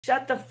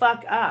Shut the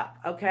fuck up,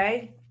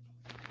 okay?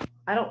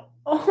 I don't.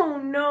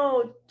 Oh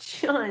no,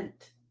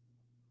 Chunt.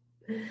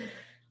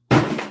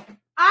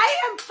 I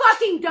am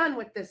fucking done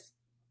with this.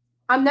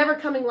 I'm never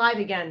coming live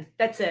again.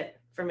 That's it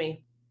for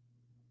me.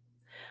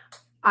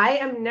 I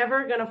am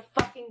never gonna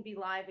fucking be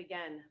live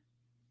again.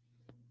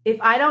 If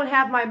I don't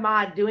have my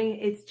mod doing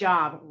its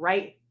job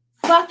right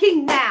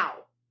fucking now.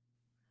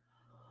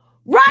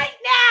 Right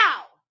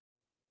now!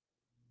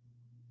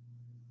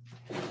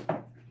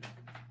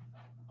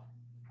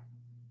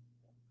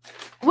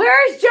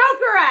 Where's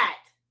Joker at?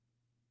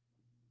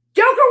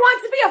 Joker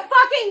wants to be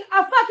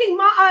a fucking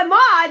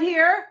mod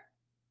here.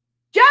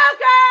 Joker!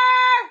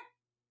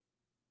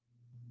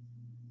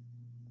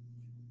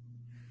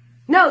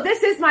 No,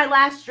 this is my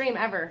last stream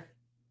ever.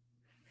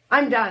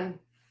 I'm done.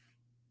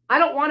 I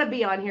don't want to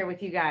be on here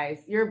with you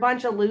guys. You're a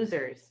bunch of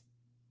losers.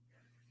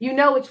 You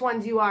know which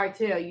ones you are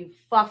too, you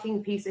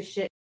fucking piece of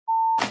shit.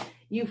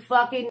 You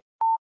fucking...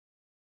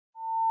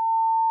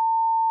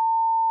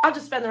 I'll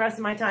just spend the rest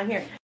of my time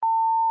here.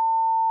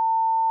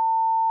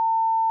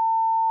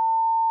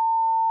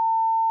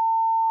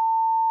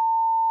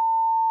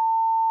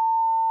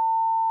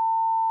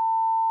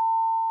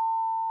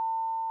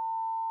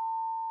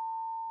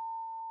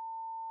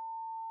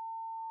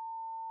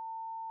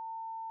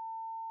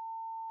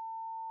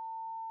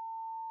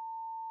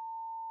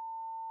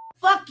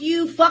 Fuck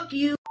you, fuck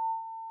you.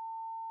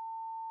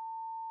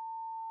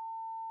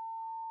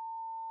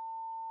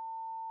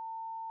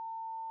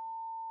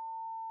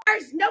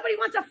 Nobody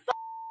wants a fuck.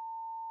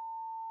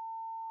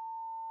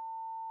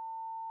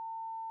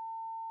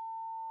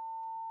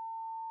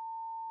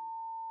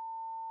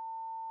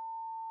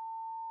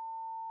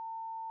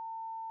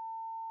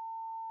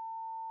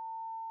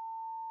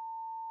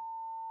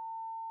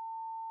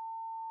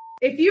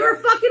 If you're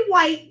fucking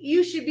white,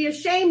 you should be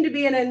ashamed to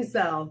be an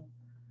incel.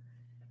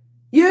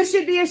 You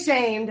should be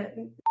ashamed.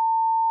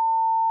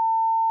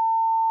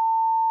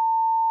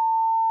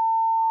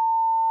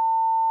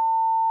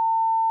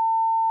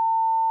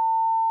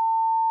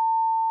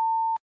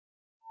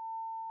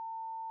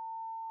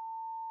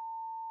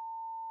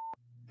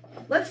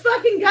 Let's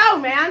fucking go,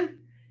 man.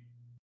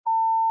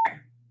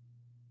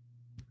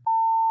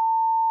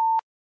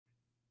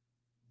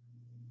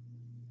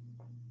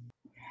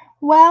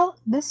 Well,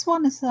 this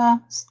one is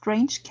a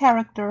strange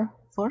character,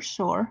 for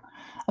sure.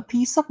 A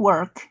piece of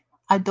work.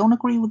 I don't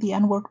agree with the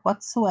N-word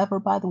whatsoever,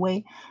 by the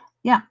way.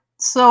 Yeah.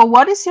 So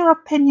what is your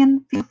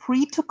opinion? Feel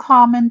free to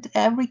comment.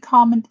 Every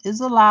comment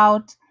is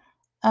allowed.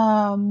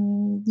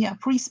 Yeah,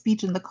 free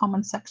speech in the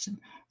comment section.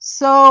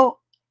 So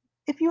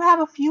if you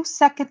have a few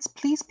seconds,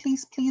 please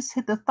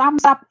hit the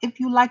thumbs up. If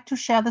you like to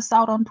share this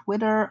out on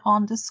Twitter,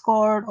 on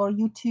Discord, or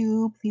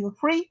YouTube, feel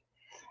free.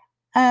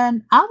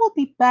 And I will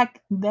be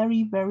back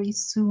very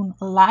soon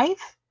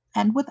live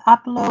and with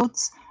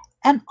uploads.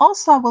 And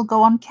also I will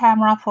go on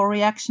camera for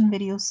reaction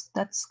videos.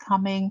 That's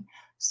coming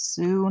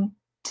soon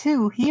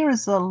too. Here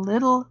is a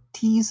little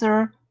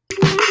teaser.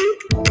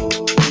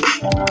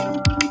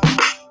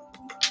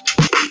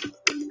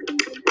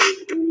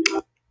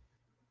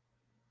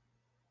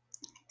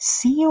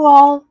 See you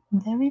all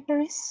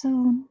very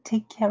soon.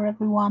 Take care,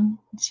 everyone.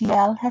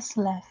 GL has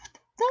left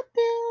the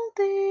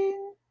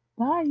building.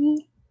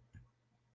 Bye.